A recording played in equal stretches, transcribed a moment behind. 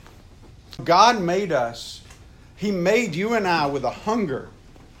God made us. He made you and I with a hunger,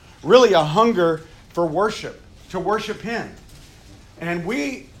 really a hunger for worship, to worship Him. And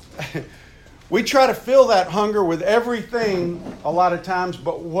we try to fill that hunger with everything a lot of times,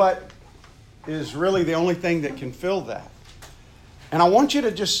 but what is really the only thing that can fill that? And I want you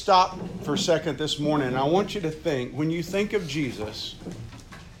to just stop for a second this morning, and I want you to think, when you think of Jesus,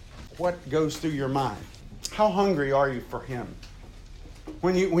 what goes through your mind? How hungry are you for Him?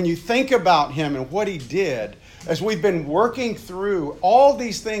 When you think about Him and what He did, as we've been working through all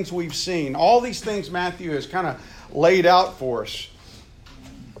these things we've seen, all these things Matthew has kind of laid out for us,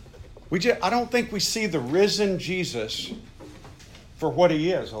 I don't think we see the risen Jesus for what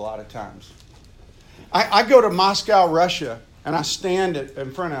He is a lot of times. I go to Moscow, Russia, and I stand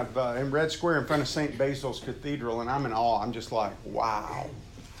in front of, in Red Square, in front of St. Basil's Cathedral, and I'm in awe. I'm just like, wow.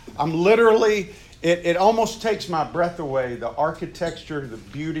 I'm literally, it almost takes my breath away, the architecture, the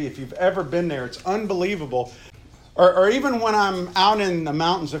beauty. If you've ever been there, it's unbelievable. Or even when I'm out in the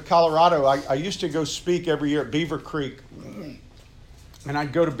mountains of Colorado, I used to go speak every year at Beaver Creek. And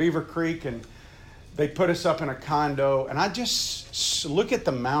I'd go to Beaver Creek, and they put us up in a condo, and I just look at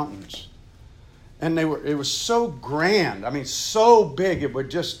the mountains. And it was so grand. I mean, so big. It would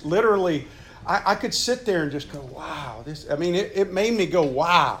just literally, I could sit there and just go, wow. It made me go,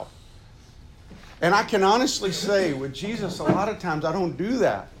 wow. And I can honestly say with Jesus, a lot of times I don't do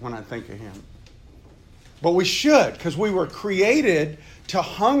that when I think of Him. But we should, because we were created to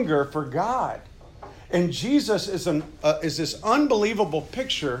hunger for God. And Jesus is this unbelievable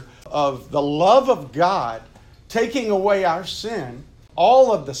picture of the love of God taking away our sin,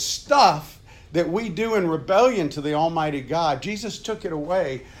 all of the stuff that we do in rebellion to the Almighty God. Jesus took it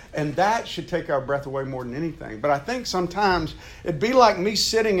away, and that should take our breath away more than anything. But I think sometimes it'd be like me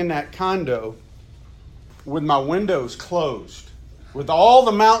sitting in that condo with my windows closed, with all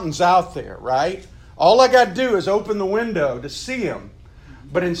the mountains out there, right? All I got to do is open the window to see them.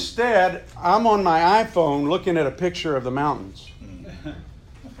 But instead, I'm on my iPhone looking at a picture of the mountains. And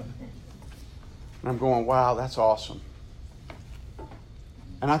I'm going, wow, that's awesome.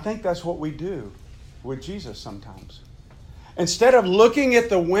 And I think that's what we do with Jesus sometimes. Instead of looking at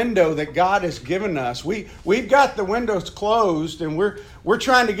the window that God has given us, we've got the windows closed, and we're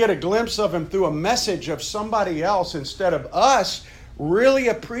trying to get a glimpse of Him through a message of somebody else instead of us really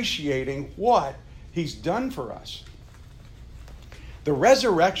appreciating what He's done for us. The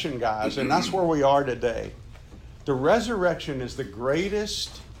resurrection, guys, and that's where we are today. The resurrection is the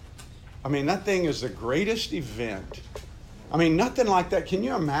greatest, that thing is the greatest event. Nothing like that. Can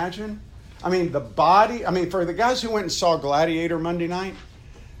you imagine? The body, for the guys who went and saw Gladiator Monday night,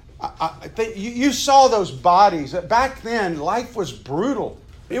 I think you saw those bodies. Back then, life was brutal.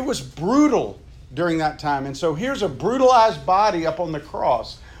 It was brutal during that time. And so here's a brutalized body up on the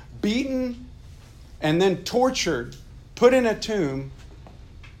cross, beaten and then tortured, put in a tomb,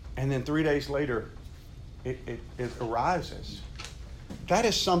 and then 3 days later, it arises. That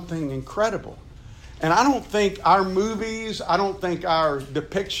is something incredible. And I don't think our movies, I don't think our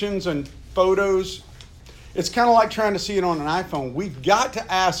depictions and photos, it's kind of like trying to see it on an iPhone. We've got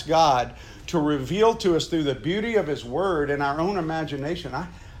to ask God to reveal to us through the beauty of His Word and our own imagination.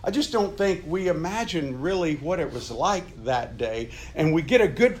 I just don't think we imagine really what it was like that day. And we get a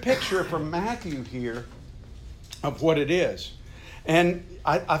good picture from Matthew here of what it is. And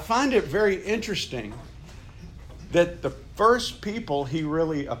I find it very interesting that the first people He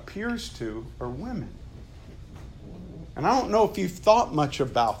really appears to are women. And I don't know if you've thought much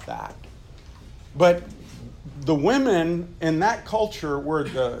about that, but the women in that culture were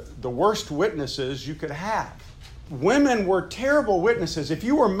the worst witnesses you could have. Women were terrible witnesses. If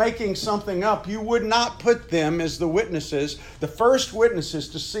you were making something up, you would not put them as the witnesses, the first witnesses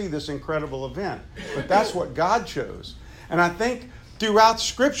to see this incredible event. But that's what God chose. And I think throughout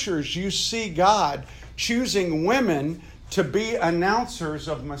Scriptures, you see God choosing women to be announcers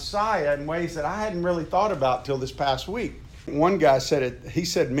of Messiah in ways that I hadn't really thought about till this past week. One guy said it, he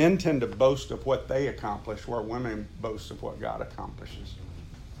said men tend to boast of what they accomplish, where women boast of what God accomplishes.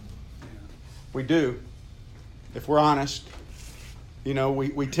 We do. If we're honest,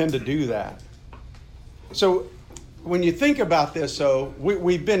 we tend to do that. So when you think about this, so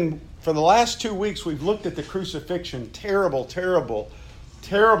we've been, for the last 2 weeks, we've looked at the crucifixion. Terrible, terrible,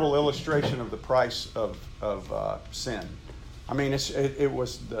 terrible illustration of the price of sin. It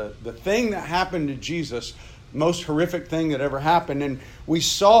was the thing that happened to Jesus, most horrific thing that ever happened. And we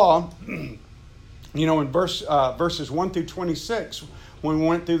saw, in verses 1 through 26, when we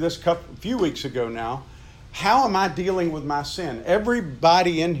went through this a few weeks ago now, how am I dealing with my sin?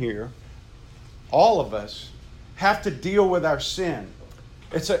 Everybody in here, all of us, have to deal with our sin.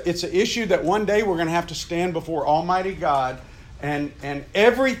 It's an issue that one day we're going to have to stand before Almighty God, and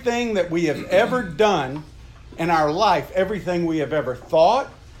everything that we have ever done in our life, everything we have ever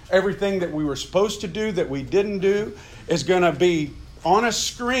thought, everything that we were supposed to do that we didn't do, is going to be on a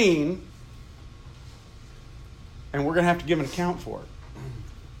screen, and we're going to have to give an account for it.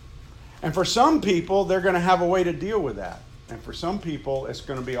 And for some people, they're going to have a way to deal with that. And for some people, it's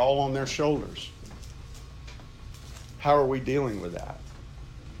going to be all on their shoulders. How are we dealing with that?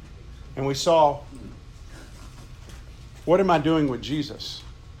 And we saw, what am I doing with Jesus?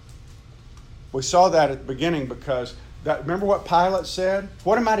 We saw that at the beginning because, remember what Pilate said?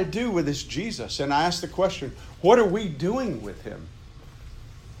 What am I to do with this Jesus? And I asked the question, what are we doing with him?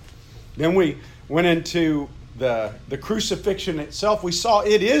 Then we went into the crucifixion itself. We saw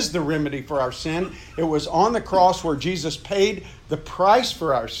it is the remedy for our sin. It was on the cross where Jesus paid the price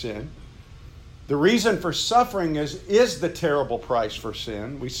for our sin. The reason for suffering is the terrible price for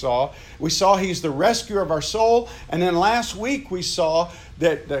sin. We saw he's the rescuer of our soul. And then last week we saw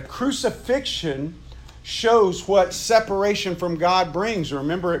that the crucifixion shows what separation from God brings.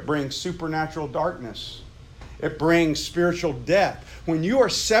 Remember, it brings supernatural darkness. It brings spiritual death. When you are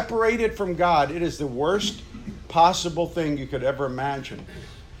separated from God, it is the worst possible thing you could ever imagine.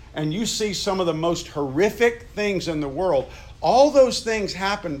 And you see some of the most horrific things in the world. All those things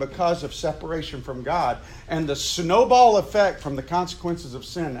happen because of separation from God, and the snowball effect from the consequences of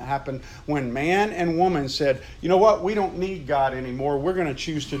sin that happened when man and woman said, you know what, we don't need God anymore. We're going to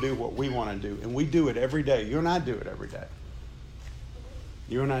choose to do what we want to do. And we do it every day. You and I do it every day.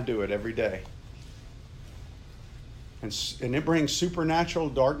 You and I do it every day. And it brings supernatural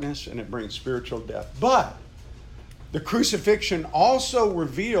darkness, and it brings spiritual death. But the crucifixion also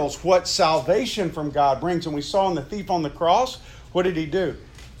reveals what salvation from God brings. And we saw in the thief on the cross, what did he do?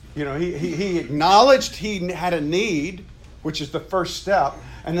 You know, he acknowledged he had a need, which is the first step.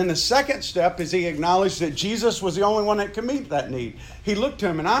 And then the second step is he acknowledged that Jesus was the only one that could meet that need. He looked to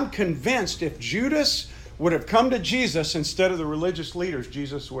him, and I'm convinced if Judas would have come to Jesus instead of the religious leaders,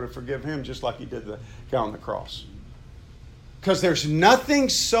 Jesus would have forgiven him just like he did the guy on the cross. Because there's nothing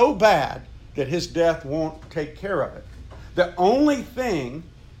so bad that his death won't take care of it. The only thing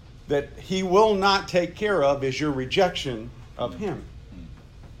that he will not take care of is your rejection of him.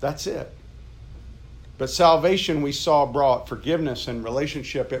 That's it. But salvation, we saw, brought forgiveness and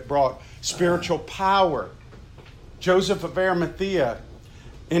relationship. It brought spiritual power. Joseph of Arimathea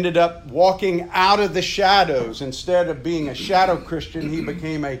ended up walking out of the shadows. Instead of being a shadow Christian, he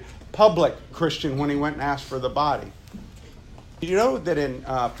became a public Christian when he went and asked for the body. You know that in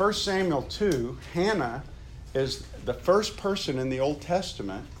 1 Samuel 2, Hannah is the first person in the Old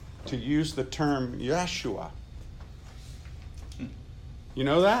Testament to use the term Yeshua. You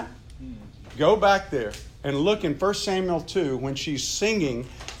know that? Go back there and look in 1 Samuel 2 when she's singing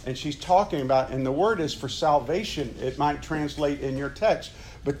and she's talking about, and the word is for salvation, it might translate in your text,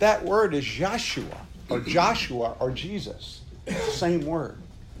 but that word is Yeshua or Joshua or Jesus. It's the same word.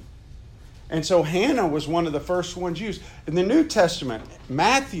 And so Hannah was one of the first ones used. In the New Testament,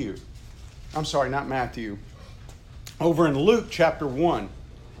 over in Luke chapter 1,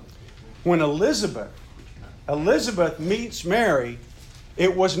 when Elizabeth meets Mary,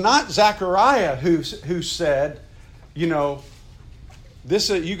 it was not Zechariah who said, you know,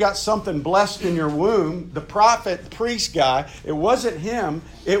 you got something blessed in your womb. The prophet, the priest guy, it wasn't him.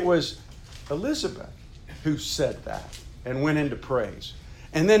 It was Elizabeth who said that and went into praise.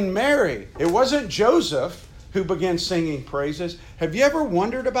 And then Mary, it wasn't Joseph who began singing praises. Have you ever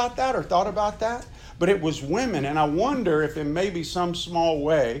wondered about that or thought about that? But it was women, and I wonder if in maybe some small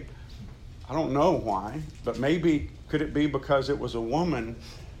way, I don't know why, but maybe could it be because it was a woman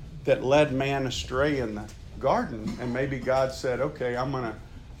that led man astray in the garden, and maybe God said, okay, I'm going to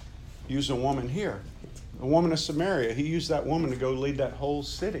use a woman here. A woman of Samaria. He used that woman to go lead that whole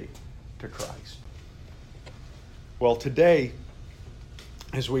city to Christ. Well, today,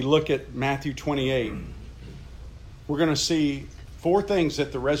 as we look at Matthew 28, we're going to see 4 things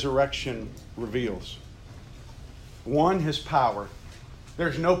that the resurrection reveals. 1, his power.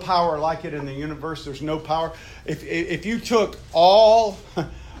 There's no power like it in the universe. There's no power. If you took all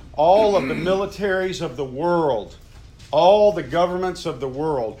of the militaries of the world, all the governments of the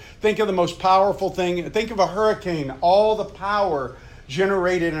world, think of the most powerful thing. Think of a hurricane. All the power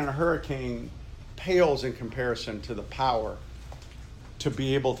generated in a hurricane pales in comparison to the power to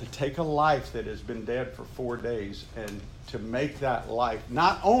be able to take a life that has been dead for 4 days and to make that life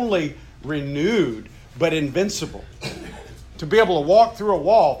not only renewed, but invincible. To be able to walk through a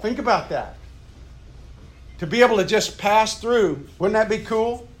wall. Think about that. To be able to just pass through. Wouldn't that be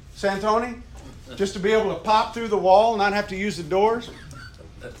cool, Santoni? Just to be able to pop through the wall and not have to use the doors.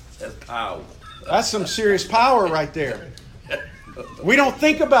 That's power. That's some serious power right there. We don't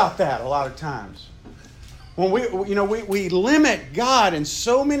think about that a lot of times. When we limit God in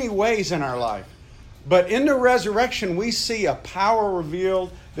so many ways in our life. But in the resurrection, we see a power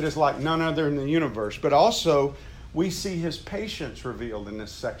revealed that is like none other in the universe. But also, we see His patience revealed in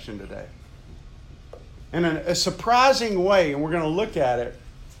this section today. In a surprising way, and we're going to look at it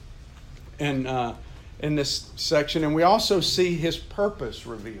in this section. And we also see His purpose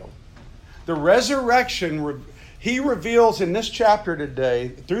revealed. The resurrection, He reveals in this chapter today,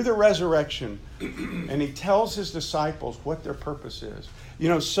 through the resurrection, and He tells His disciples what their purpose is. You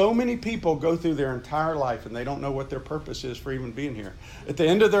know, so many people go through their entire life and they don't know what their purpose is for even being here. At the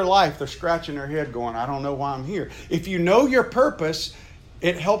end of their life, they're scratching their head going, I don't know why I'm here. If you know your purpose,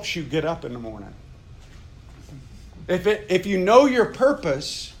 it helps you get up in the morning. If you know your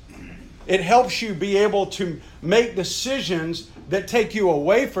purpose, it helps you be able to make decisions that take you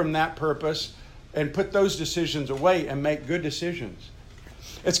away from that purpose and put those decisions away and make good decisions.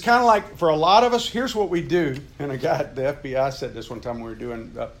 It's kind of like for a lot of us, here's what we do. And a guy at the FBI said this one time when we were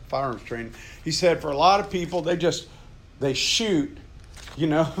doing firearms training. He said for a lot of people, they shoot, you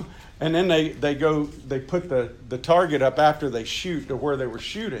know, and then they put the target up after they shoot to where they were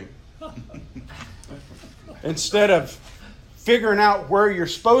shooting. Instead of figuring out where you're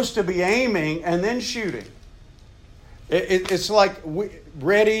supposed to be aiming and then shooting. It's like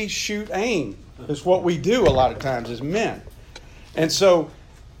ready, shoot, aim is what we do a lot of times as men. And so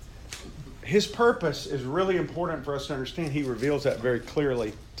His purpose is really important for us to understand. He reveals that very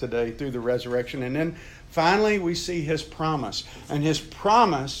clearly today through the resurrection. And then finally we see His promise. And His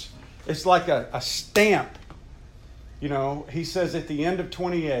promise is like a stamp. You know, He says at the end of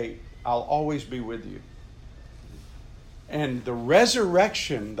 28, I'll always be with you. And the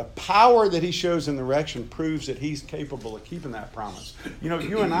resurrection, the power that He shows in the resurrection proves that He's capable of keeping that promise. You know,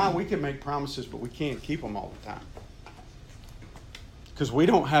 you and I, we can make promises, but we can't keep them all the time. Because we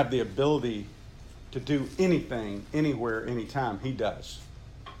don't have the ability to do anything, anywhere, anytime. He does.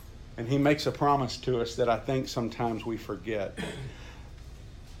 And He makes a promise to us that I think sometimes we forget.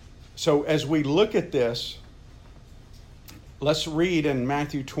 So as we look at this, let's read in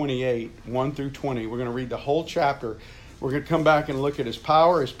Matthew 28, 1 through 20. We're going to read the whole chapter. We're going to come back and look at His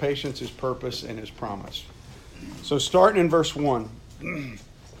power, His patience, His purpose, and His promise. So starting in verse 1, it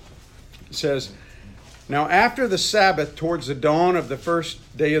says, Now after the Sabbath, towards the dawn of the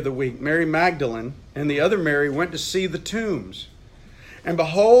first day of the week, Mary Magdalene and the other Mary went to see the tombs. And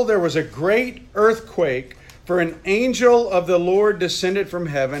behold, there was a great earthquake, for an angel of the Lord descended from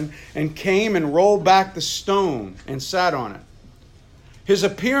heaven and came and rolled back the stone and sat on it. His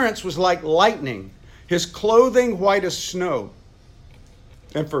appearance was like lightning, His clothing white as snow.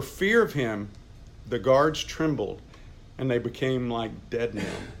 And for fear of Him, the guards trembled, and they became like dead men.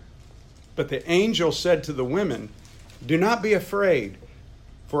 But the angel said to the women, Do not be afraid,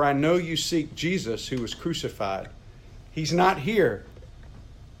 for I know you seek Jesus who was crucified. He's not here,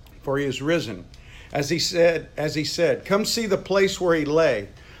 for He is risen. As he said, Come see the place where He lay.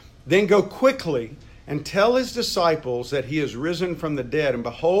 Then go quickly and tell His disciples that He is risen from the dead. And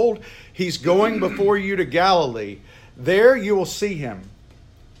behold, He's going before you to Galilee. There you will see Him.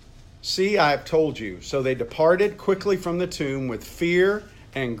 See, I have told you. So they departed quickly from the tomb with fear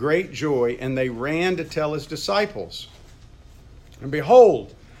and great joy, and they ran to tell His disciples. And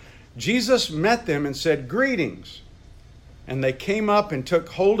behold, Jesus met them and said, Greetings. And they came up and took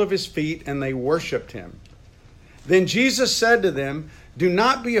hold of His feet, and they worshipped Him. Then Jesus said to them, Do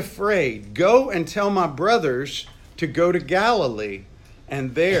not be afraid. Go and tell my brothers to go to Galilee,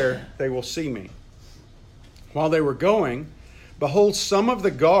 and there they will see me. While they were going, behold, some of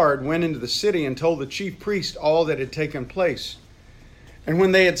the guard went into the city and told the chief priest all that had taken place. And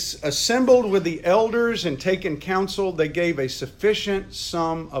when they had assembled with the elders and taken counsel, they gave a sufficient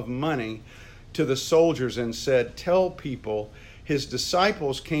sum of money to the soldiers and said, Tell people, His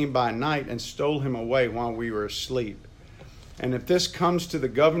disciples came by night and stole Him away while we were asleep. And if this comes to the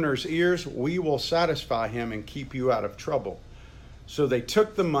governor's ears, we will satisfy him and keep you out of trouble. So they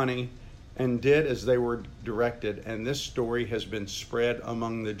took the money and did as they were directed. And this story has been spread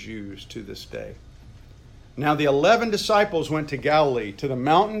among the Jews to this day. Now the 11 disciples went to Galilee, to the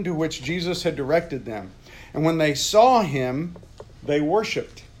mountain to which Jesus had directed them. And when they saw Him, they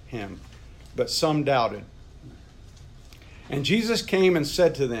worshipped Him, but some doubted. And Jesus came and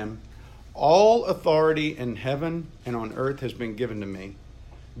said to them, All authority in heaven and on earth has been given to me.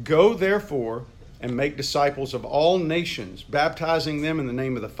 Go therefore and make disciples of all nations, baptizing them in the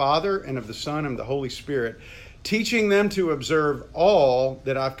name of the Father and of the Son and of the Holy Spirit, teaching them to observe all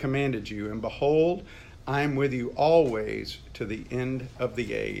that I've commanded you. And behold, I am with you always to the end of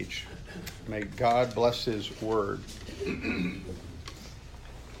the age. May God bless His word.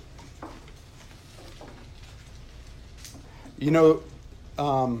 You know,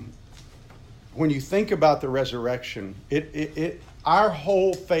 when you think about the resurrection, our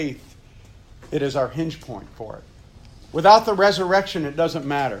whole faith, it is our hinge point for it. Without the resurrection, it doesn't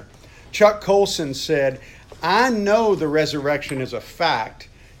matter. Chuck Colson said, I know the resurrection is a fact,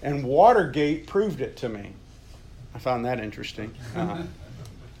 and Watergate proved it to me. I found that interesting.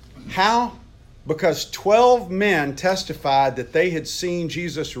 How? Because 12 men testified that they had seen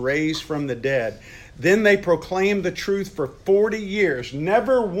Jesus raised from the dead. Then they proclaimed the truth for 40 years,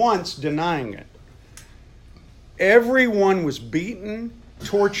 never once denying it. Everyone was beaten,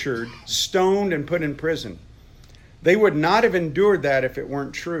 tortured, stoned, and put in prison. They would not have endured that if it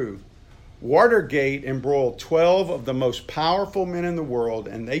weren't true. Watergate embroiled 12 of the most powerful men in the world,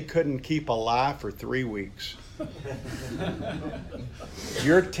 and they couldn't keep alive for 3 weeks.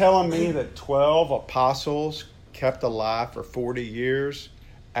 You're telling me that 12 apostles kept alive for 40 years?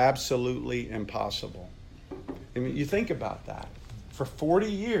 Absolutely impossible. I mean, you think about that. For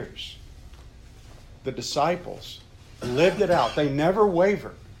 40 years, the disciples lived it out. They never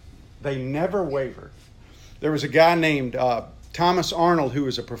wavered. They never wavered. There was a guy named Thomas Arnold who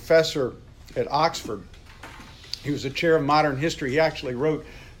was a professor at Oxford. He was a chair of modern history. He actually wrote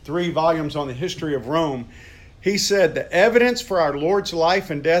 3 volumes on the history of Rome. He said, the evidence for our Lord's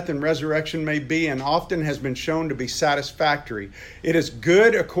life and death and resurrection may be and often has been shown to be satisfactory. It is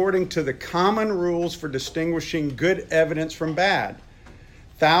good according to the common rules for distinguishing good evidence from bad.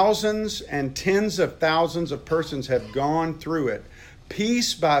 Thousands and tens of thousands of persons have gone through it,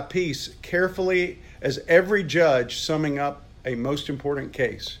 piece by piece, carefully as every judge summing up a most important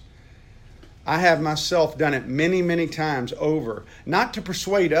case. I have myself done it many, many times over, not to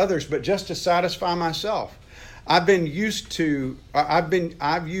persuade others, but just to satisfy myself. I've used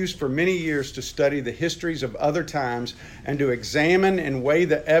for many years to study the histories of other times and to examine and weigh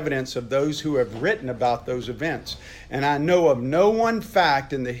the evidence of those who have written about those events. And I know of no one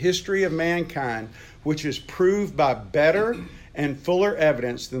fact in the history of mankind which is proved by better and fuller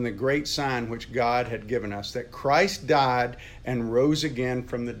evidence than the great sign which God had given us, that Christ died and rose again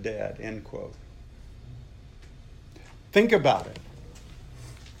from the dead, end quote. Think about it.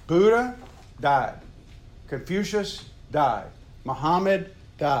 Buddha died. Confucius died. Muhammad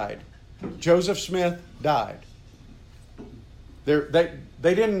died. Joseph Smith died. They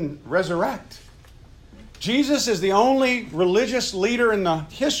didn't resurrect. Jesus is the only religious leader in the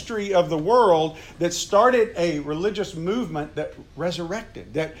history of the world that started a religious movement that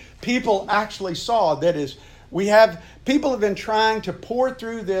resurrected, that people actually saw. That is, people have been trying to pour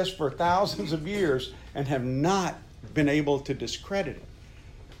through this for thousands of years and have not been able to discredit it.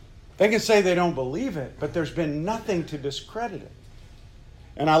 They can say they don't believe it, but there's been nothing to discredit it.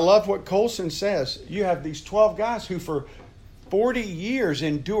 And I love what Colson says. You have these 12 guys who for 40 years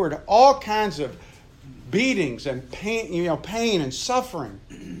endured all kinds of beatings and pain and suffering.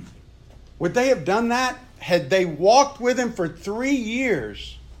 Would they have done that had they walked with him for 3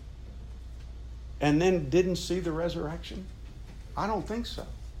 years and then didn't see the resurrection? I don't think so.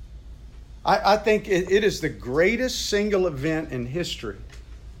 I think it is the greatest single event in history.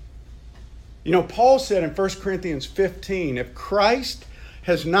 You know, Paul said in 1 Corinthians 15, if Christ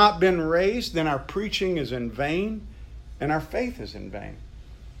has not been raised, then our preaching is in vain and our faith is in vain.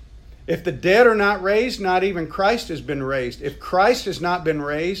 If the dead are not raised, not even Christ has been raised. If Christ has not been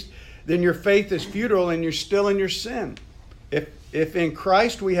raised, then your faith is futile and you're still in your sin. If in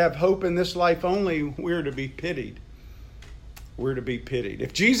Christ we have hope in this life only, we're to be pitied. We're to be pitied.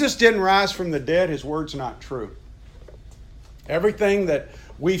 If Jesus didn't rise from the dead, His word's not true. Everything that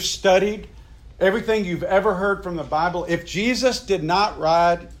we've studied, everything you've ever heard from the Bible, if Jesus did not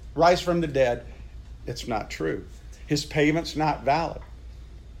rise from the dead, it's not true. His payment's not valid.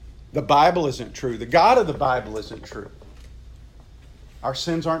 The Bible isn't true. The God of the Bible isn't true. Our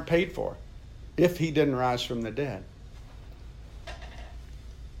sins aren't paid for if He didn't rise from the dead.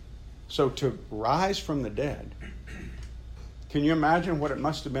 So to rise from the dead, can you imagine what it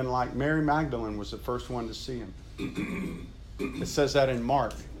must have been like? Mary Magdalene was the first one to see Him. It says that in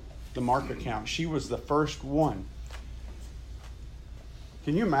Mark, the Mark account. She was the first one.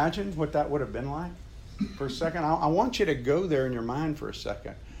 Can you imagine what that would have been like? For a second, I want you to go there in your mind for a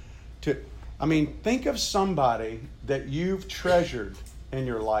second. Think of somebody that you've treasured in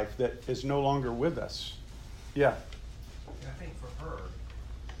your life that is no longer with us. Yeah. I think for her,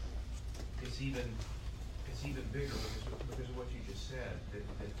 it's even bigger because of what you just said. That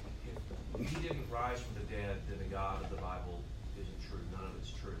if He didn't rise from the dead, then the God of the Bible isn't true. None of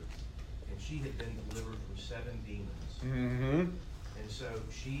it's true. and she had been delivered from 7 demons. Mm-hmm. And so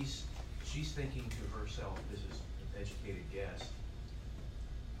she's thinking to herself, this is an educated guess,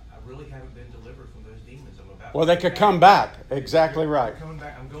 I really haven't been delivered from those demons. I'm about Well, they could come back. Exactly right.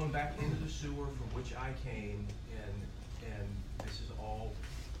 I'm going back into the sewer from which I came, and this is all,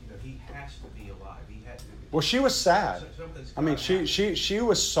 he has to be alive. He had to. Well, she was sad. I mean, she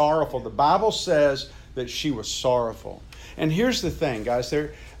was sorrowful. The Bible says that she was sorrowful. And here's the thing, guys.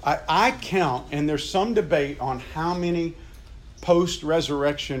 I count, and there's some debate on how many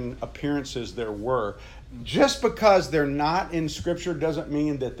post-resurrection appearances there were. Just because they're not in Scripture doesn't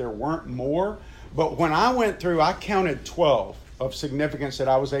mean that there weren't more. But when I went through, I counted 12 of significance that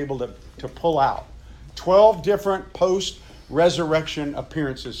I was able to pull out. 12 different post-resurrection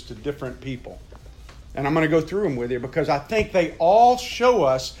appearances to different people. And I'm going to go through them with you because I think they all show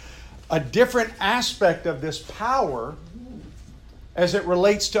us a different aspect of this power as it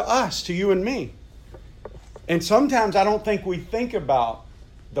relates to us, to you and me. And sometimes I don't think we think about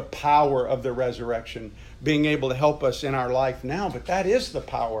the power of the resurrection being able to help us in our life now, but that is the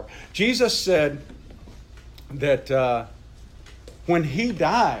power. Jesus said that when He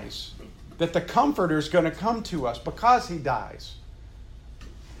dies, that the Comforter is going to come to us because He dies.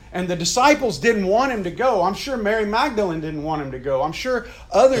 And the disciples didn't want Him to go. I'm sure Mary Magdalene didn't want Him to go. I'm sure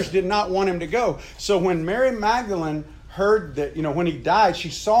others did not want Him to go. So when Mary Magdalene heard that, when He died, she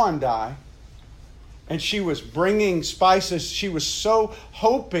saw Him die. And she was bringing spices. She was so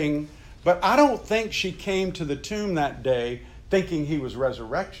hoping, but I don't think she came to the tomb that day thinking He was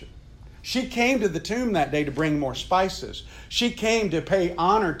resurrection. She came to the tomb that day to bring more spices. She came to pay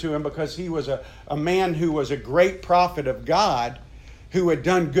honor to Him because He was a man who was a great prophet of God who had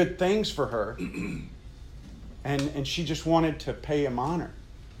done good things for her. And she just wanted to pay Him honor.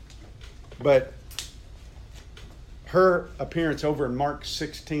 But her appearance over in Mark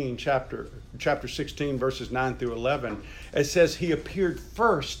 16, chapter 16, verses 9 through 11, it says He appeared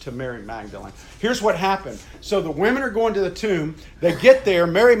first to Mary Magdalene. Here's what happened. So the women are going to the tomb. They get there.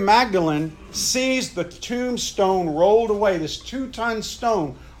 Mary Magdalene sees the tombstone rolled away, this 2-ton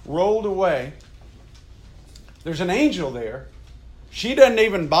stone rolled away. There's an angel there. She doesn't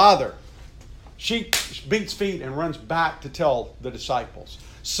even bother. She beats feet and runs back to tell the disciples.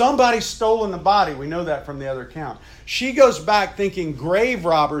 Somebody's stolen the body. We know that from the other account. She goes back thinking grave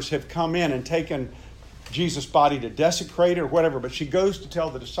robbers have come in and taken Jesus' body to desecrate it or whatever, but she goes to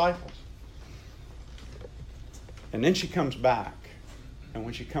tell the disciples. And then she comes back. And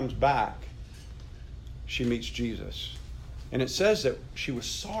when she comes back, she meets Jesus. And it says that she was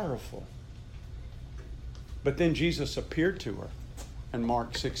sorrowful. But then Jesus appeared to her in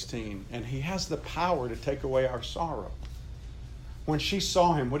Mark 16, and He has the power to take away our sorrow. When she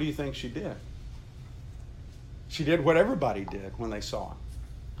saw Him, what do you think she did? She did what everybody did when they saw Him.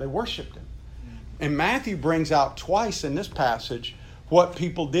 They worshiped Him. And Matthew brings out twice in this passage what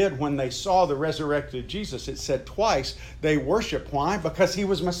people did when they saw the resurrected Jesus. It said twice they worshiped. Why? Because He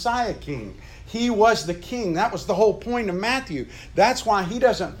was Messiah King. He was the King. That was the whole point of Matthew. That's why he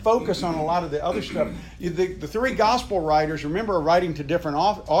doesn't focus on a lot of the other stuff. The 3 gospel writers, remember, are writing to different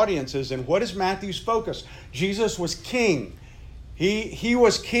audiences. And what is Matthew's focus? Jesus was King. He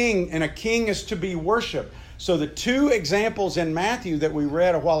was King, and a king is to be worshipped. So the 2 examples in Matthew that we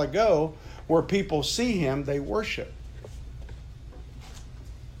read a while ago, where people see Him, they worship.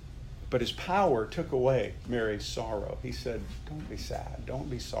 But His power took away Mary's sorrow. He said, don't be sad, don't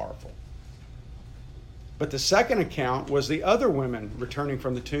be sorrowful. But the second account was the other women returning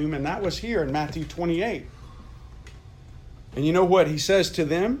from the tomb, and that was here in Matthew 28. And you know what He says to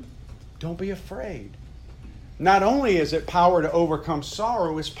them? Don't be afraid. Not only is it power to overcome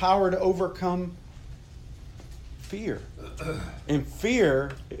sorrow, it's power to overcome fear. And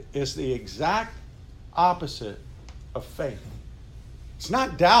fear is the exact opposite of faith. It's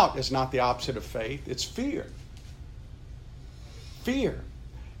not doubt is not the opposite of faith. It's fear. Fear.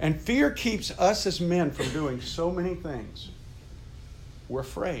 And fear keeps us as men from doing so many things. We're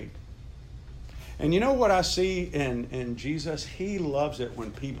afraid. And you know what I see in Jesus? He loves it when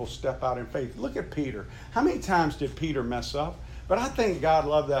people step out in faith. Look at Peter. How many times did Peter mess up? But I think God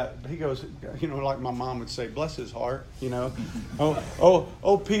loved that. He goes, like my mom would say, bless his heart,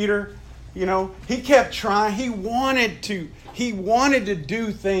 Oh, Peter, he kept trying. He wanted to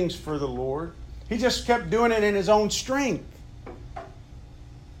do things for the Lord. He just kept doing it in his own strength.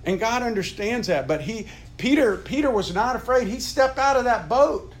 And God understands that. But Peter was not afraid. He stepped out of that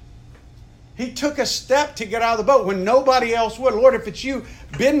boat. He took a step to get out of the boat when nobody else would. Lord, if it's you,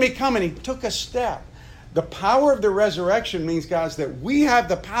 bid me come. And he took a step. The power of the resurrection means, guys, that we have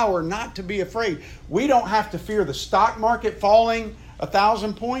the power not to be afraid. We don't have to fear the stock market falling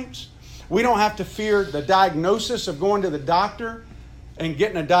 1,000 points. We don't have to fear the diagnosis of going to the doctor and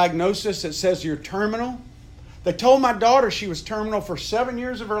getting a diagnosis that says you're terminal. They told my daughter she was terminal for 7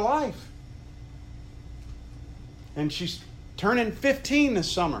 years of her life. And she's turning 15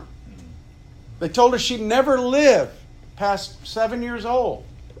 this summer. They told her she'd never live past 7 years old.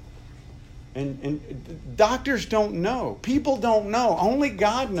 And doctors don't know. People don't know. Only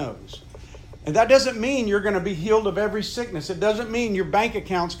God knows. And that doesn't mean you're going to be healed of every sickness. It doesn't mean your bank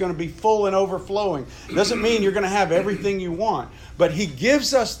account's going to be full and overflowing. It doesn't mean you're going to have everything you want. But He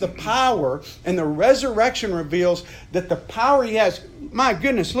gives us the power, and the resurrection reveals that the power He has. My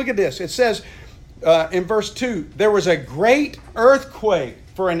goodness, look at this. It says in verse 2, there was a great earthquake,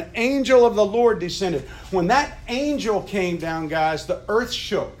 for an angel of the Lord descended. When that angel came down, guys, the earth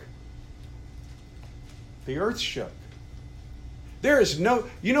shook. The earth shook. There is no,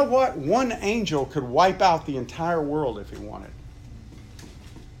 you know what? One angel could wipe out the entire world if he wanted.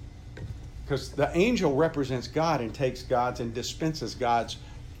 Because the angel represents God and takes God's and dispenses God's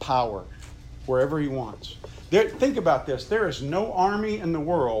power wherever He wants. Think about this. There is no army in the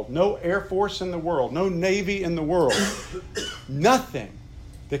world, no air force in the world, no navy in the world, nothing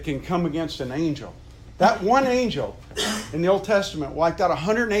that can come against an angel. That one angel in the Old Testament wiped out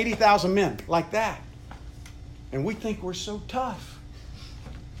 180,000 men like that. And we think we're so tough.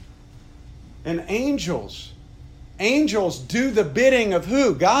 And angels do the bidding of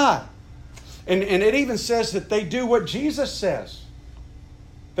who? God. And it even says that they do what Jesus says.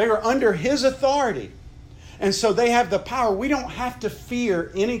 They are under His authority. And so they have the power. We don't have to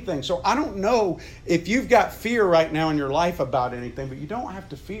fear anything. So I don't know if you've got fear right now in your life about anything, but you don't have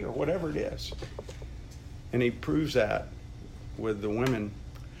to fear whatever it is. And He proves that with the women.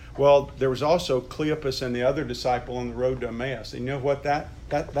 Well, there was also Cleopas and the other disciple on the road to Emmaus. And you know what that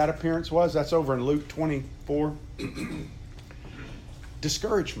appearance was? That's over in Luke 24.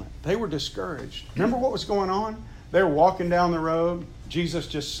 Discouragement. They were discouraged. Remember what was going on? They were walking down the road. Jesus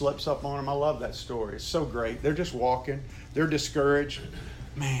just slips up on them. I love that story. It's so great. They're just walking. They're discouraged.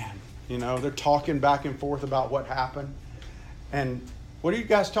 Man, they're talking back and forth about what happened. And what are you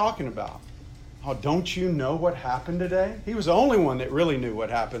guys talking about? Oh, don't you know what happened today? He was the only one that really knew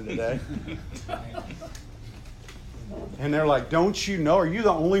what happened today. And they're like, don't you know? Are you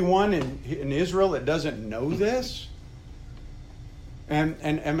the only one in Israel that doesn't know this?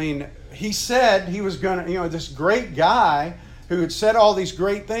 And I mean, he said he was going to, this great guy who had said all these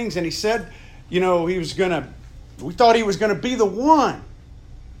great things. And he said, we thought he was going to be the one.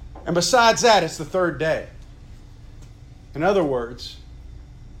 And besides that, it's the third day. In other words,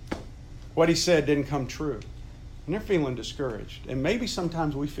 what he said didn't come true. And they're feeling discouraged. And maybe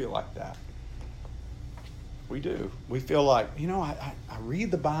sometimes we feel like that. We do. We feel like, I read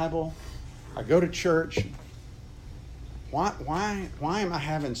the Bible. I go to church. Why am I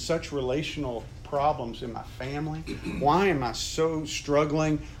having such relational problems in my family? Why am I so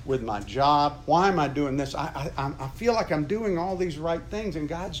struggling with my job? Why am I doing this? I feel like I'm doing all these right things and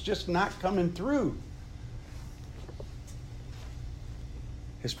God's just not coming through.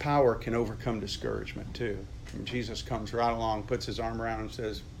 His power can overcome discouragement too. And Jesus comes right along, puts His arm around him and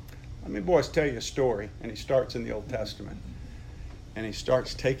says, let me boys tell you a story. And He starts in the Old Testament. And He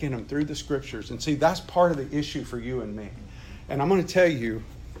starts taking them through the Scriptures. And see, that's part of the issue for you and me. And I'm going to tell you,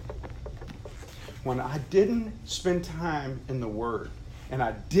 when I didn't spend time in the Word, and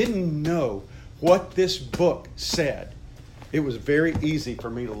I didn't know what this book said, it was very easy for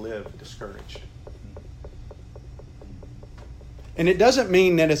me to live discouraged. And it doesn't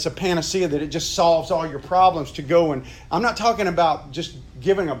mean that it's a panacea, that it just solves all your problems to go. And I'm not talking about just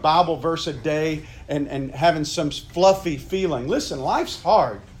giving a Bible verse a day and having some fluffy feeling. Listen, life's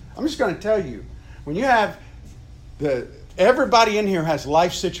hard. I'm just going to tell you, when you have everybody in here has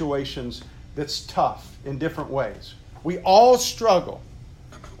life situations that's tough in different ways. We all struggle.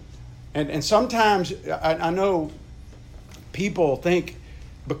 And sometimes I know people think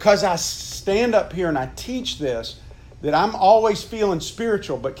because I stand up here and I teach this, that I'm always feeling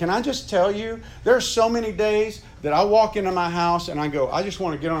spiritual. But can I just tell you, there are so many days that I walk into my house and I go, I just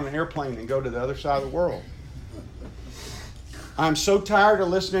want to get on an airplane and go to the other side of the world. I'm so tired of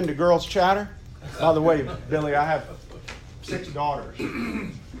listening to girls chatter. By the way, Billy, I have 6 daughters.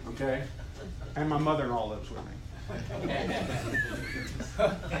 Okay? And my mother-in-law lives with me.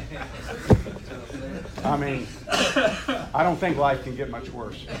 I mean, I don't think life can get much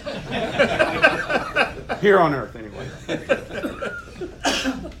worse. Here on earth, anyway.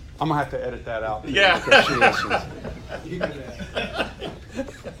 I'm going to have to edit that out. Yeah. She listens.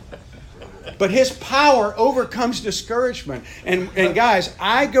 But His power overcomes discouragement. And guys,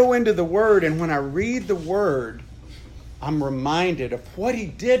 I go into the Word, and when I read the Word, I'm reminded of what He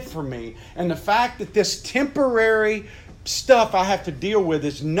did for me, and the fact that this temporary stuff I have to deal with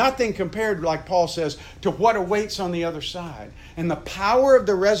is nothing compared, like Paul says, to what awaits on the other side. And the power of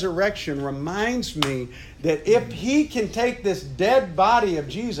the resurrection reminds me that if He can take this dead body of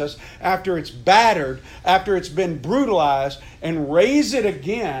Jesus after it's battered, after it's been brutalized, and raise it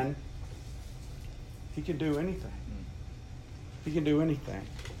again, He can do anything. He can do anything.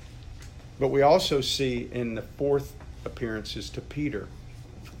 But we also see in the fourth appearances to Peter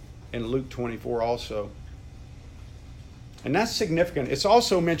in Luke 24 also. And that's significant. It's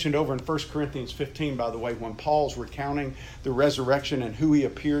also mentioned over in 1 Corinthians 15, by the way, when Paul's recounting the resurrection and who he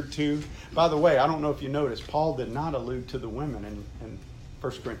appeared to. By the way, I don't know if you noticed, Paul did not allude to the women in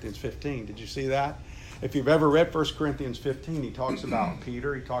 1 Corinthians 15. Did you see that? If you've ever read 1 Corinthians 15, he talks about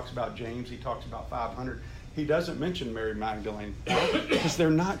Peter, he talks about James, he talks about 500. He doesn't mention Mary Magdalene because they're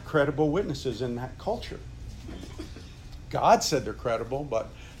not credible witnesses in that culture. God said they're credible, but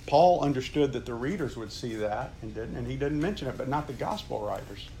Paul understood that the readers would see that and didn't, and he didn't mention it, but not the gospel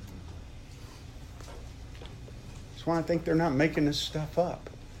writers. That's why I think they're not making this stuff up.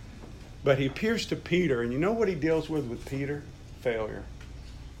 But he appears to Peter, and you know what he deals with Peter? Failure.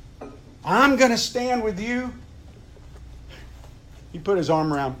 I'm going to stand with you. He put his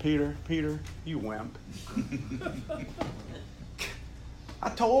arm around Peter. Peter, you wimp. I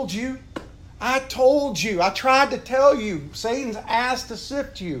told you. I told you. I tried to tell you. Satan's asked to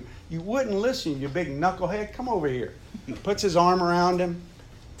sift you. You wouldn't listen, you big knucklehead. Come over here. Puts his arm around him.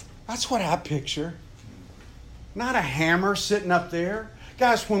 That's what I picture. Not a hammer sitting up there.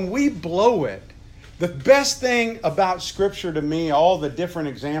 Guys, when we blow it, the best thing about Scripture to me, all the different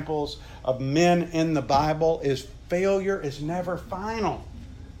examples of men in the Bible, is failure is never final.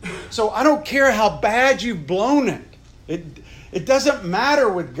 So I don't care how bad you've blown it. It doesn't matter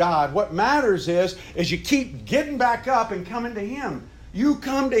with God. What matters is you keep getting back up and coming to Him. You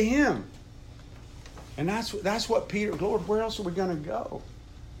come to Him. And that's what Peter, Lord, where else are we going to go?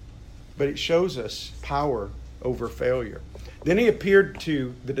 But it shows us power over failure. Then He appeared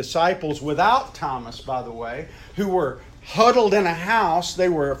to the disciples without Thomas, by the way, who were huddled in a house. They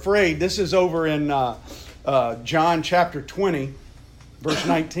were afraid. This is over in John chapter 20, verse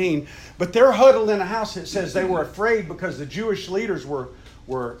 19. But they're huddled in a house. It says they were afraid because the Jewish leaders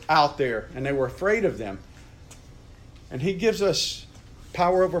were out there and they were afraid of them. And He gives us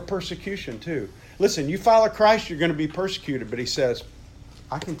power over persecution too. Listen, you follow Christ, you're going to be persecuted. But He says,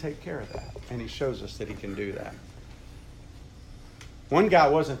 I can take care of that. And He shows us that He can do that. One guy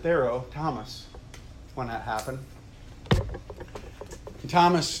wasn't there, Thomas, when that happened.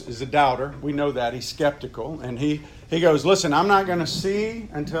 Thomas is a doubter. We know that. He's skeptical. And he goes, listen, I'm not going to see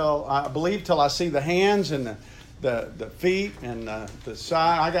until I see the hands and the feet and the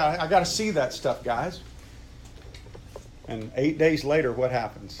side. I got to see that stuff, guys. And 8 days later, what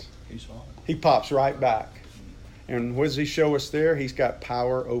happens? He saw it. He pops right back. And what does He show us there? He's got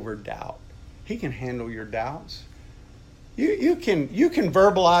power over doubt. He can handle your doubts. You can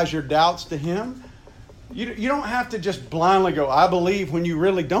verbalize your doubts to Him. You don't have to just blindly go, I believe, when you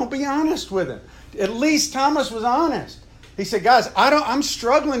really don't. Be honest with Him. At least Thomas was honest. He said, guys, I'm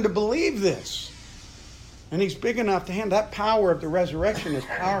struggling to believe this. And He's big enough to handle that. Power of the resurrection is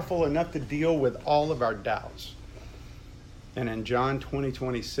powerful enough to deal with all of our doubts. And in John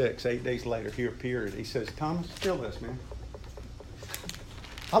 20:26, 8 days later, He appeared. He says, Thomas, feel this, man.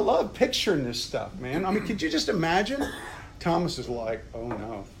 I love picturing this stuff, man. I mean, could you just imagine? Thomas is like, oh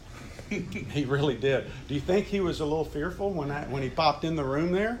no. He really did. Do you think he was a little fearful when he popped in the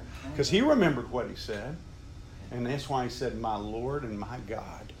room there? Because he remembered what he said. And that's why he said, my Lord and my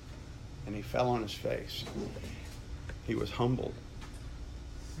God. And he fell on his face. He was humbled.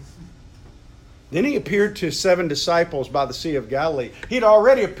 Then He appeared to 7 disciples by the Sea of Galilee. He'd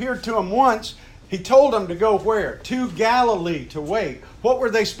already appeared to them once. He told them to go where? To Galilee to wait. What were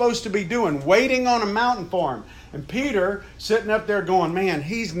they supposed to be doing? Waiting on a mountain for Him. And Peter sitting up there going, man,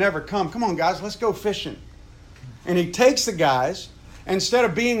 He's never come. Come on, guys, let's go fishing. And he takes the guys. Instead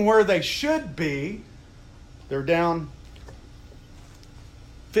of being where they should be, they're down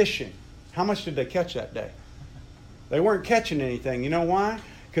fishing. How much did they catch that day? They weren't catching anything. You know why?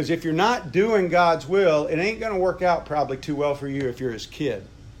 Because if you're not doing God's will, it ain't going to work out probably too well for you if you're His kid.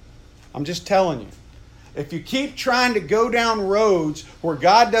 I'm just telling you. If you keep trying to go down roads where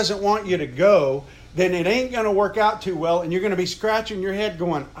God doesn't want you to go, then it ain't going to work out too well, and you're going to be scratching your head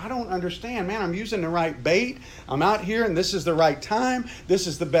going, I don't understand, man. I'm using the right bait. I'm out here, and this is the right time. This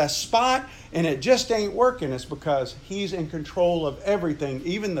is the best spot, and it just ain't working. It's because He's in control of everything,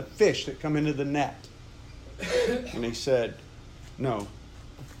 even the fish that come into the net. And He said, no.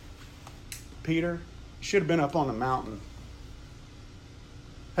 Peter, you should have been up on the mountain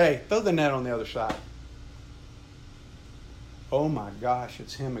Hey, throw the net on the other side. Oh my gosh,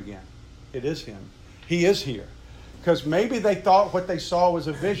 it's him again. It is him. He is here. Because maybe they thought what they saw was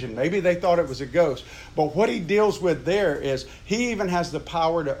a vision. Maybe they thought it was a ghost. But what he deals with there is he even has the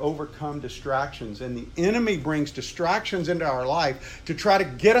power to overcome distractions. And the enemy brings distractions into our life to try to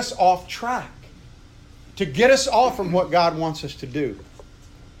get us off track, to get us off from what God wants us to do.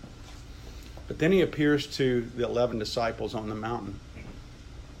 But then he appears to the 11 disciples on the mountain.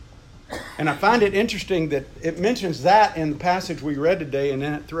 And I find it interesting that it mentions that in the passage we read today, and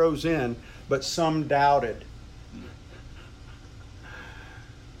then it throws in, but some doubted.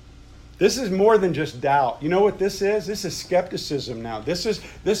 This is more than just doubt. You know what this is? This is skepticism now. This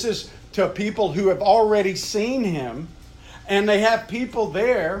is to people who have already seen him, and they have people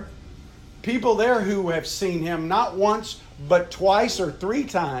there who have seen him not once, but twice or three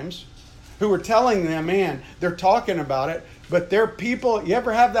times, who are telling them, man, they're talking about it, but they're people. You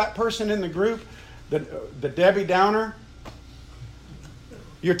ever have that person in the group, the Debbie Downer?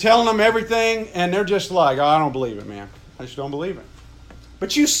 You're telling them everything, and they're just like, oh, I don't believe it, man. I just don't believe it.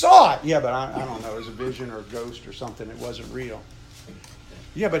 But you saw it. Yeah, but I don't know. It was a vision or a ghost or something. It wasn't real.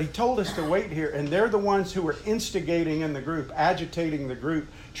 Yeah, but he told us to wait here. And they're the ones who are instigating in the group, agitating the group,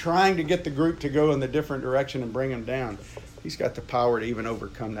 trying to get the group to go in the different direction and bring them down. He's got the power to even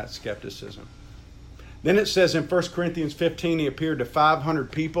overcome that skepticism. Then it says in 1 Corinthians 15, he appeared to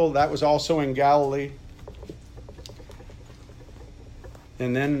 500 people. That was also in Galilee.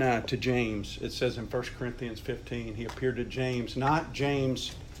 And then to James, it says in 1 Corinthians 15, he appeared to James, not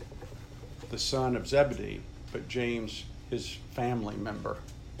James, the son of Zebedee, but James, his family member.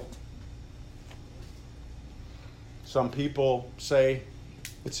 Some people say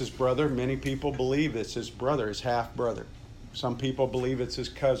it's his brother. Many people believe it's his brother, his half-brother. Some people believe it's his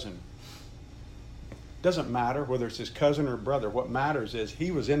cousin. It doesn't matter whether it's his cousin or brother. What matters is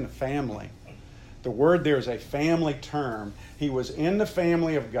he was in the family. The word there is a family term. He was in the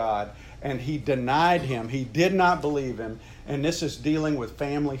family of God, and he denied him. He did not believe him. And this is dealing with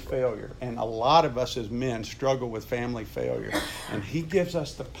family failure. And a lot of us as men struggle with family failure. And he gives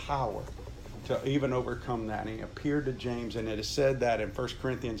us the power to even overcome that. And he appeared to James, and it is said that in 1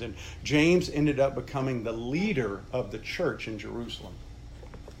 Corinthians. And James ended up becoming the leader of the church in Jerusalem.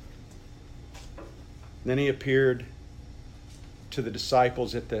 Then he appeared to the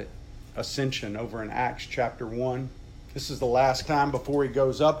disciples at the ascension over in Acts chapter 1. This is the last time before he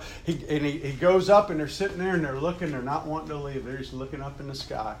goes up. He goes up, and they're sitting there and they're looking. They're not wanting to leave. They're just looking up in the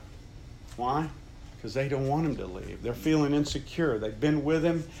sky. Why? Because they don't want him to leave. They're feeling insecure. They've been with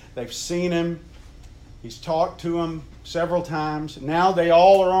him. They've seen him. He's talked to them several times. Now they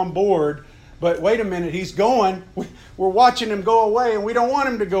all are on board. But wait a minute, he's going. We're watching him go away, and we don't want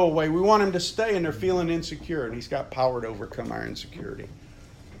him to go away. We want him to stay, and they're feeling insecure. And he's got power to overcome our insecurity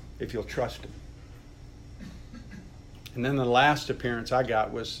if you'll trust him. And then the last appearance I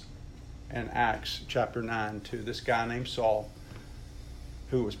got was in Acts chapter 9 to this guy named Saul,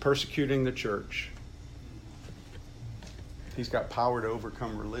 who was persecuting the church. He's got power to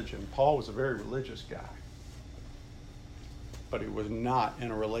overcome religion. Paul was a very religious guy, but he was not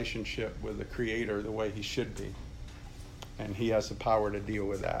in a relationship with the Creator the way he should be. And he has the power to deal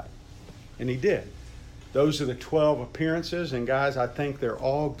with that. And he did. Those are the 12 appearances, and guys, I think they're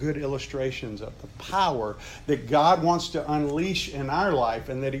all good illustrations of the power that God wants to unleash in our life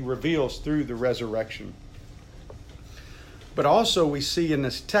and that he reveals through the resurrection. But also we see in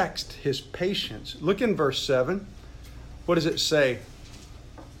this text his patience. Look in verse 7. What does it say?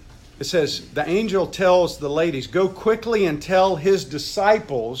 It says, the angel tells the ladies, go quickly and tell his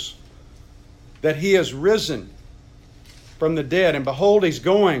disciples that he has risen from the dead, and behold, he's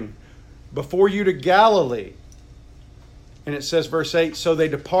going before you to Galilee. And it says, verse 8, so they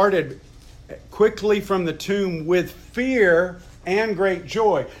departed quickly from the tomb with fear and great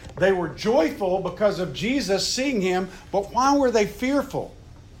joy. They were joyful because of Jesus seeing him, but why were they fearful?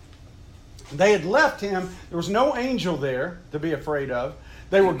 They had left him. There was no angel there to be afraid of.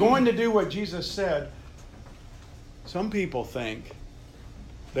 They were going to do what Jesus said. Some people think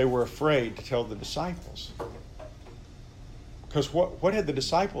they were afraid to tell the disciples. Because what had the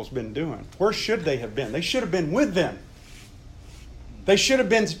disciples been doing? Where should they have been? They should have been with them. They should have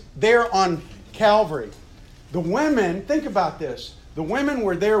been there on Calvary. The women, think about this. The women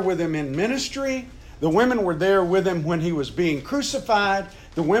were there with him in ministry. The women were there with him when he was being crucified.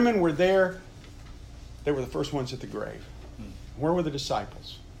 The women were there. They were the first ones at the grave. Where were the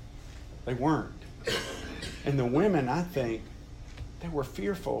disciples? They weren't. And the women, I think, they were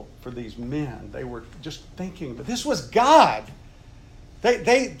fearful for these men. They were just thinking, but this was God.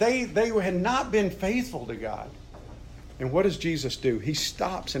 They had not been faithful to God. And what does Jesus do? He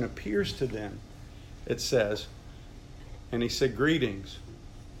stops and appears to them, it says. And he said, "Greetings."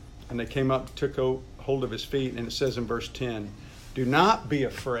 And they came up, took hold of his feet. And it says in verse 10, "Do not be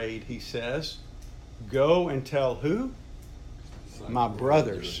afraid," he says. "Go and tell" who? "My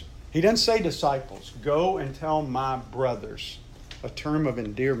brothers." He doesn't say disciples. "Go and tell my brothers." A term of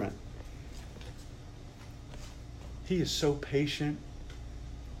endearment. He is so patient.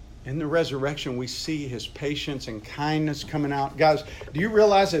 In the resurrection, we see his patience and kindness coming out. Guys, do you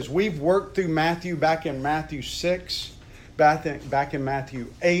realize as we've worked through Matthew, back in Matthew 6, back in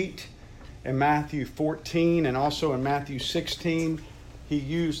Matthew 8, and Matthew 14, and also in Matthew 16, he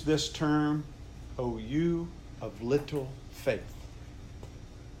used this term, "O you of little faith."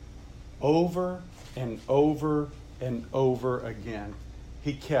 Over and over and over again.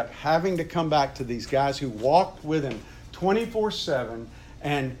 He kept having to come back to these guys who walked with him 24/7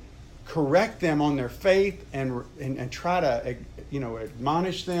 and correct them on their faith and try to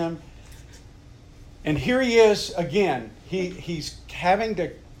admonish them. And here he is again. He's having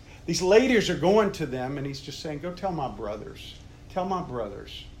to, these ladies are going to them and he's just saying, "Go tell my brothers. Tell my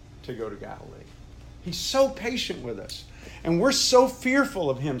brothers to go to Galilee." He's so patient with us. And we're so fearful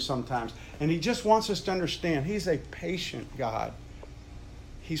of him sometimes. And he just wants us to understand he's a patient God.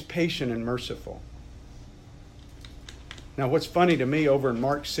 He's patient and merciful. Now, what's funny to me over in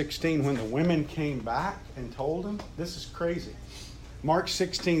Mark 16, when the women came back and told him, this is crazy. Mark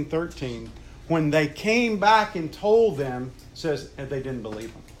 16:13, when they came back and told them, says they didn't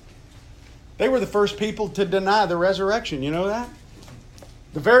believe him. They were the first people to deny the resurrection. You know that?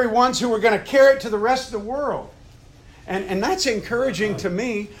 The very ones who were going to carry it to the rest of the world. And that's encouraging to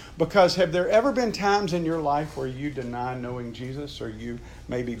me, because have there ever been times in your life where you deny knowing Jesus, or you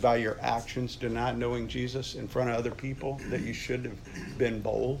maybe by your actions deny knowing Jesus in front of other people that you should have been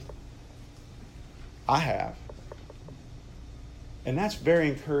bold? I have. And that's very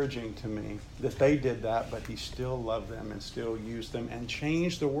encouraging to me that they did that, but he still loved them and still used them and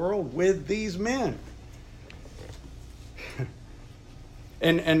changed the world with these men.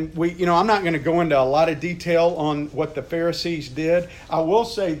 And we, I'm not going to go into a lot of detail on what the Pharisees did. I will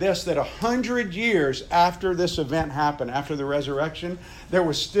say this, that 100 years after this event happened, after the resurrection, there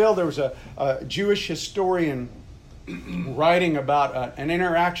was a Jewish historian writing about an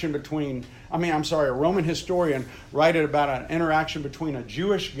interaction between, a Roman historian writing about an interaction between a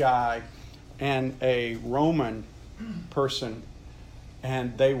Jewish guy and a Roman person.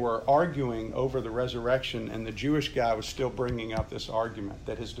 And they were arguing over the resurrection, and the Jewish guy was still bringing up this argument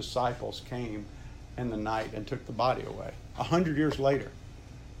that his disciples came in the night and took the body away 100 years later.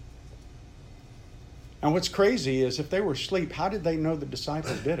 And what's crazy is if they were asleep, how did they know the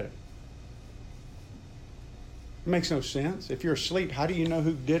disciples did it? It makes no sense. If you're asleep, how do you know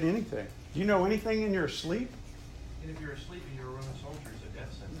who did anything? Do you know anything in your sleep? And if you're asleep and you're a Roman soldier, it's a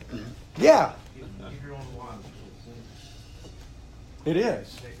death sentence. Yeah. Give your own life. It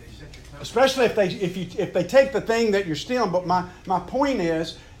is. They set your custody. Especially if they take the thing that you're stealing. But my point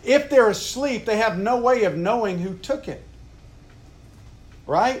is, if they're asleep, they have no way of knowing who took it.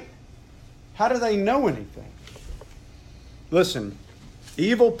 Right? How do they know anything? Listen,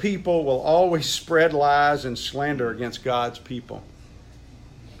 evil people will always spread lies and slander against God's people.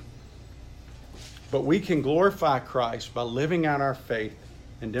 But we can glorify Christ by living out our faith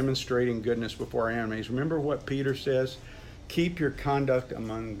and demonstrating goodness before our enemies. Remember what Peter says? Keep your conduct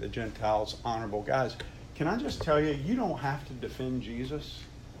among the Gentiles honorable. Guys, can I just tell you, you don't have to defend Jesus.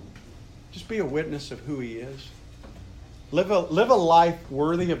 Just be a witness of who he is. Live a life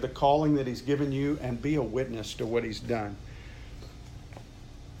worthy of the calling that he's given you, and be a witness to what he's done.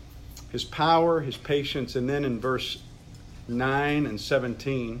 His power, his patience, and then in verse 9 and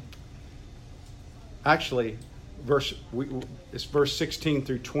 17, actually, it's verse 16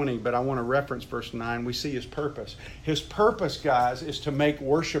 through 20, but I want to reference verse 9. We see his purpose. His purpose, guys, is to make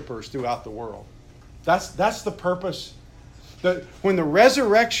worshipers throughout the world. That's the purpose. When the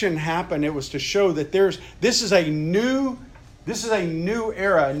resurrection happened, it was to show that this is a new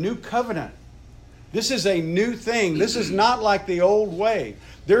era, a new covenant. This is a new thing. This is not like the old way.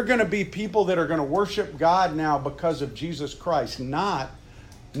 There are going to be people that are going to worship God now because of Jesus Christ, not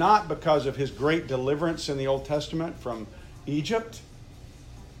because of his great deliverance in the Old Testament from Egypt,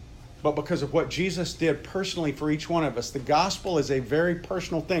 but because of what Jesus did personally for each one of us. The gospel is a very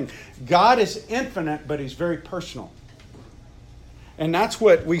personal thing. God is infinite, but he's very personal. And that's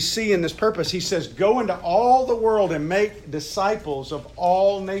what we see in this purpose. He says, go into all the world and make disciples of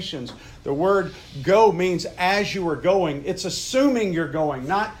all nations. The word go means as you are going. It's assuming you're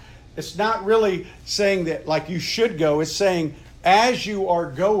going. It's not really saying that like you should go. It's saying as you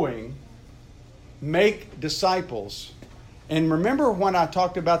are going, make disciples And remember when I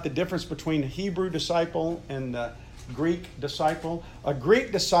talked about the difference between a Hebrew disciple and the Greek disciple? A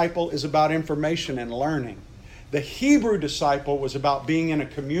Greek disciple is about information and learning. The Hebrew disciple was about being in a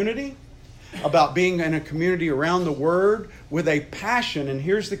community, about being in a community around the Word with a passion, and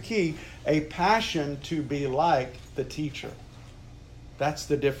here's the key, a passion to be like the teacher. That's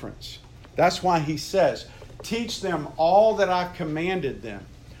the difference. That's why he says, teach them all that I've commanded them.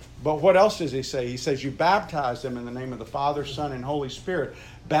 But what else does he say? He says, you baptize them in the name of the Father, Son, and Holy Spirit.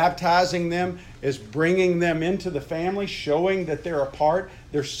 Baptizing them is bringing them into the family, showing that they're apart,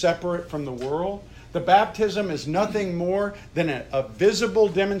 they're separate from the world. The baptism is nothing more than a visible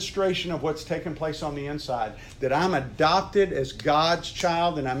demonstration of what's taken place on the inside. That I'm adopted as God's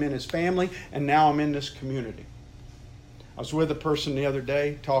child and I'm in His family and now I'm in this community. I was with a person the other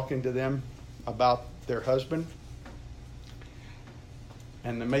day talking to them about their husband.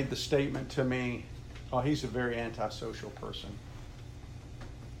 And they made the statement to me, oh, he's a very antisocial person.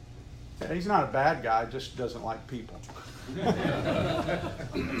 He's not a bad guy, just doesn't like people.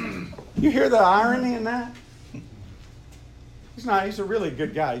 You hear the irony in that? He's a really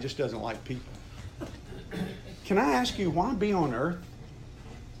good guy, he just doesn't like people. Can I ask you, why be on earth?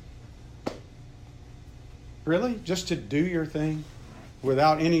 Really? Just to do your thing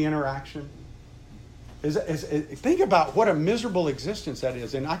without any interaction? Think about what a miserable existence that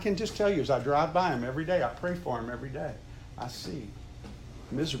is. And I can just tell you, as I drive by him every day, I pray for him every day, I see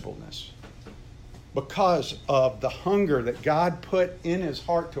miserableness. Because of the hunger that God put in his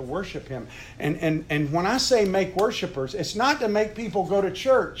heart to worship him. And when I say make worshipers, it's not to make people go to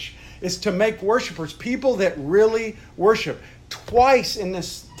church. It's to make worshipers, people that really worship. Twice in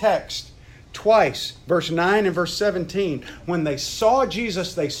this text, verse 9 and verse 17, when they saw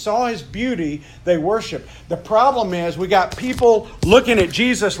Jesus, they saw his beauty, they worshiped. The problem is we got people looking at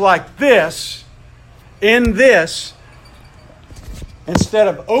Jesus like this, in this, instead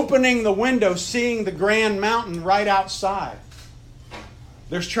of opening the window, seeing the grand mountain right outside.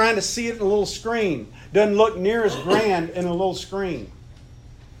 They're trying to see it in a little screen. Doesn't look near as grand in a little screen.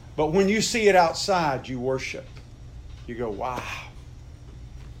 But when you see it outside, you worship. You go, wow.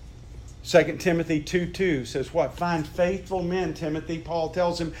 2 Timothy 2:2 says what? Find faithful men, Timothy. Paul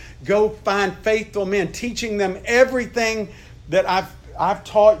tells him, go find faithful men, teaching them everything that I've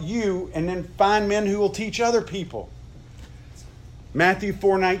taught you, and then find men who will teach other people. Matthew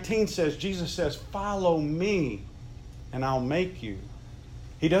 4:19 says, Jesus says, follow me and I'll make you.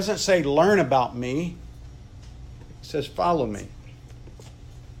 He doesn't say learn about me. He says follow me.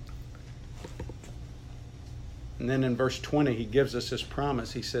 And then in verse 20, he gives us this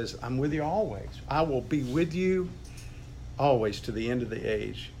promise. He says, I'm with you always. I will be with you always to the end of the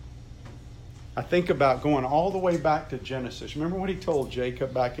age. I think about going all the way back to Genesis. Remember what he told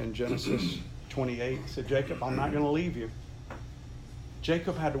Jacob back in Genesis 28? He said, Jacob, I'm not going to leave you.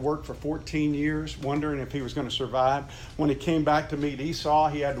 Jacob had to work for 14 years, wondering if he was going to survive. When he came back to meet Esau,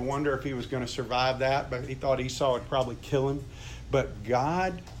 he had to wonder if he was going to survive that, but he thought Esau would probably kill him. But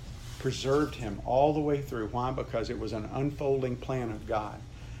God preserved him all the way through. Why? Because it was an unfolding plan of God.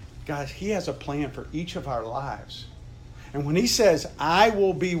 Guys, he has a plan for each of our lives. And when he says, I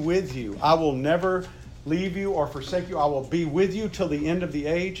will be with you, I will never leave you or forsake you, I will be with you till the end of the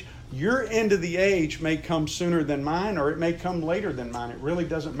age, your end of the age may come sooner than mine, or it may come later than mine. It really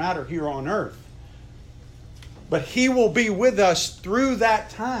doesn't matter here on earth. But he will be with us through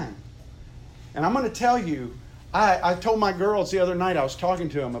that time. And I'm going to tell you, I told my girls the other night, I was talking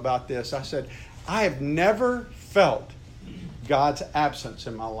to them about this. I said, I have never felt God's absence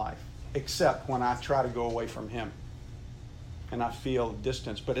in my life, except when I try to go away from him. And I feel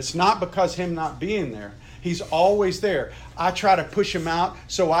distance. But it's not because him not being there. He's always there. I try to push him out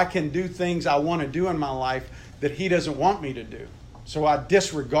so I can do things I want to do in my life that he doesn't want me to do. So I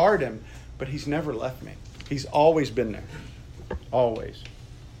disregard him, but he's never left me. He's always been there. Always.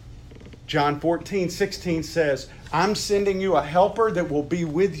 John 14:16 says, I'm sending you a helper that will be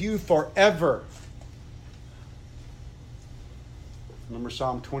with you forever. Remember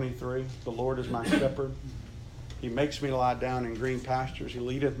Psalm 23? The Lord is my shepherd. He makes me lie down in green pastures. He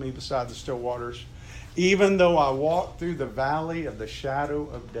leadeth me beside the still waters. Even though I walk through the valley of the shadow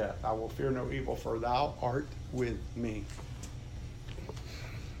of death, I will fear no evil, for thou art with me.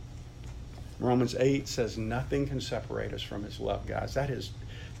 Romans 8 says nothing can separate us from his love, guys. That is,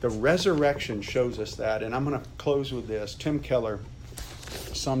 the resurrection shows us that. And I'm going to close with this. Tim Keller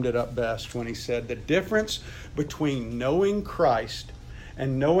summed it up best when he said, the difference between knowing Christ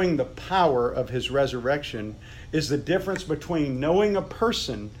and knowing the power of his resurrection is the difference between knowing a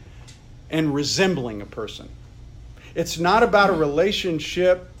person and resembling a person. It's not about a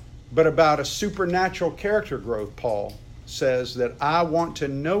relationship, but about a supernatural character growth, Paul says that I want to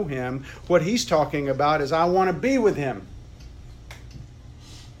know him, what he's talking about is I want to be with him.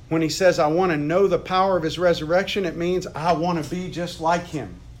 When he says I want to know the power of his resurrection, it means I want to be just like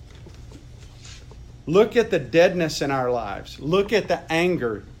him. Look at the deadness in our lives. Look at the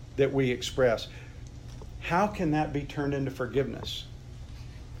anger that we express. How can that be turned into forgiveness?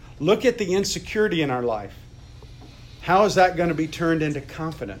 Look at the insecurity in our life. How is that going to be turned into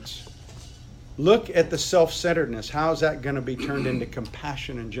confidence? Look at the self-centeredness. How is that going to be turned into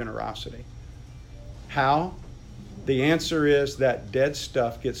compassion and generosity? How? The answer is that dead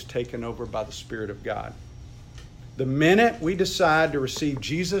stuff gets taken over by the Spirit of God. The minute we decide to receive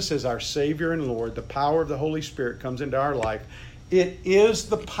Jesus as our Savior and Lord, the power of the Holy Spirit comes into our life. It is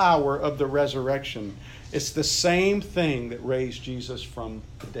the power of the resurrection. It's the same thing that raised Jesus from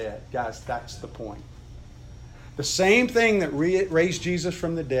the dead. Guys, that's the point. The same thing that raised Jesus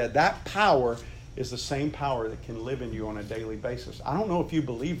from the dead, that power is the same power that can live in you on a daily basis. I don't know if you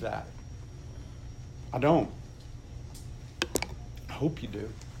believe that. I don't. I hope you do.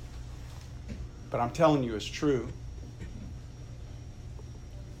 But I'm telling you it's true.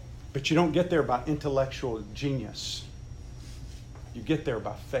 But you don't get there by intellectual genius. You get there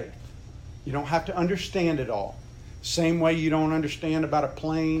by faith. You don't have to understand it all. Same way you don't understand about a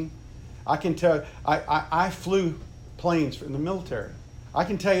plane. I can tell, I flew planes in the military. I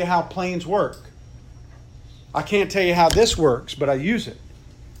can tell you how planes work. I can't tell you how this works, but I use it.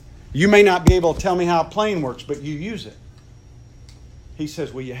 You may not be able to tell me how a plane works, but you use it. He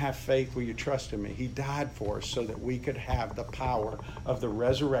says, will you have faith? Will you trust in me? He died for us so that we could have the power of the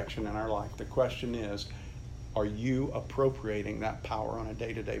resurrection in our life. The question is, are you appropriating that power on a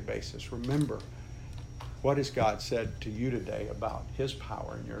day-to-day basis? Remember, what has God said to you today about his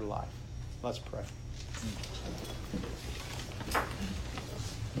power in your life? Let's pray.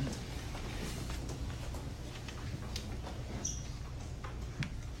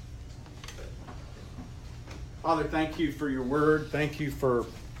 Father, thank you for your word. Thank you for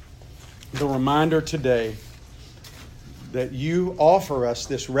the reminder today that you offer us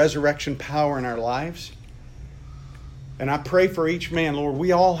this resurrection power in our lives. And I pray for each man, Lord,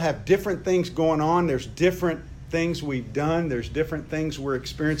 we all have different things going on. There's different things we've done. There's different things we're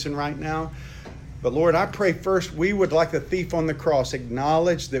experiencing right now. But Lord, I pray first we would, like the thief on the cross,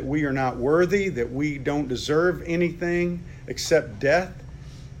 acknowledge that we are not worthy, that we don't deserve anything except death.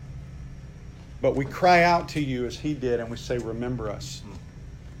 But we cry out to you as he did, and we say, remember us.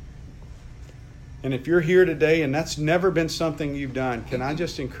 And if you're here today and that's never been something you've done, can I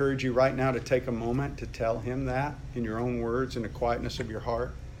just encourage you right now to take a moment to tell him that in your own words, in the quietness of your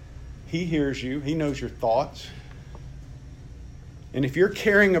heart? He hears you. He knows your thoughts. And if you're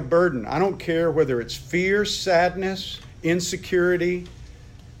carrying a burden, I don't care whether it's fear, sadness, insecurity,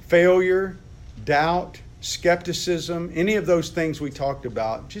 failure, doubt, skepticism, any of those things we talked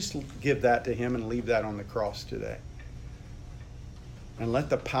about, just give that to him and leave that on the cross today. And let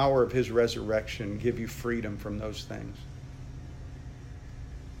the power of his resurrection give you freedom from those things.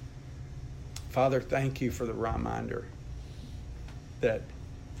 Father, thank you for the reminder that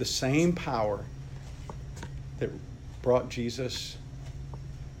the same power that brought Jesus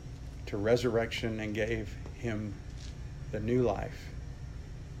to resurrection and gave him the new life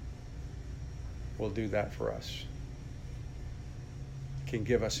will do that for us. Can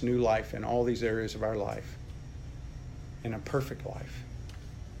give us new life in all these areas of our life, in a perfect life.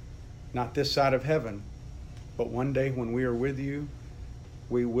 Not this side of heaven, but one day when we are with you,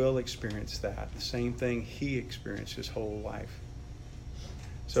 we will experience that. The same thing he experienced his whole life.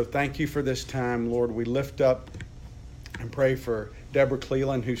 So thank you for this time, Lord. We lift up and pray for Deborah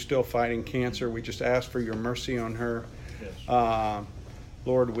Cleland, who's still fighting cancer. We just ask for your mercy on her. Yes.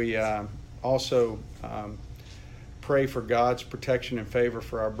 Lord, we also pray for God's protection and favor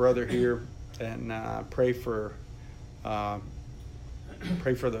for our brother here, and pray for the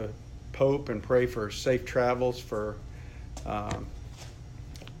Pope, and pray for safe travels for our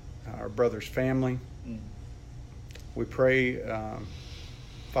brother's family. We pray,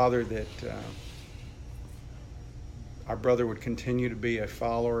 Father, that our brother would continue to be a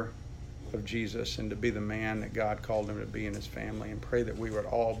follower of Jesus and to be the man that God called him to be in his family, and pray that we would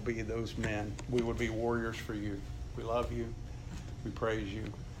all be those men. We would be warriors for you. We love you. We praise you.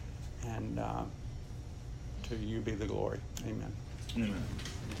 And to you be the glory. Amen. Amen.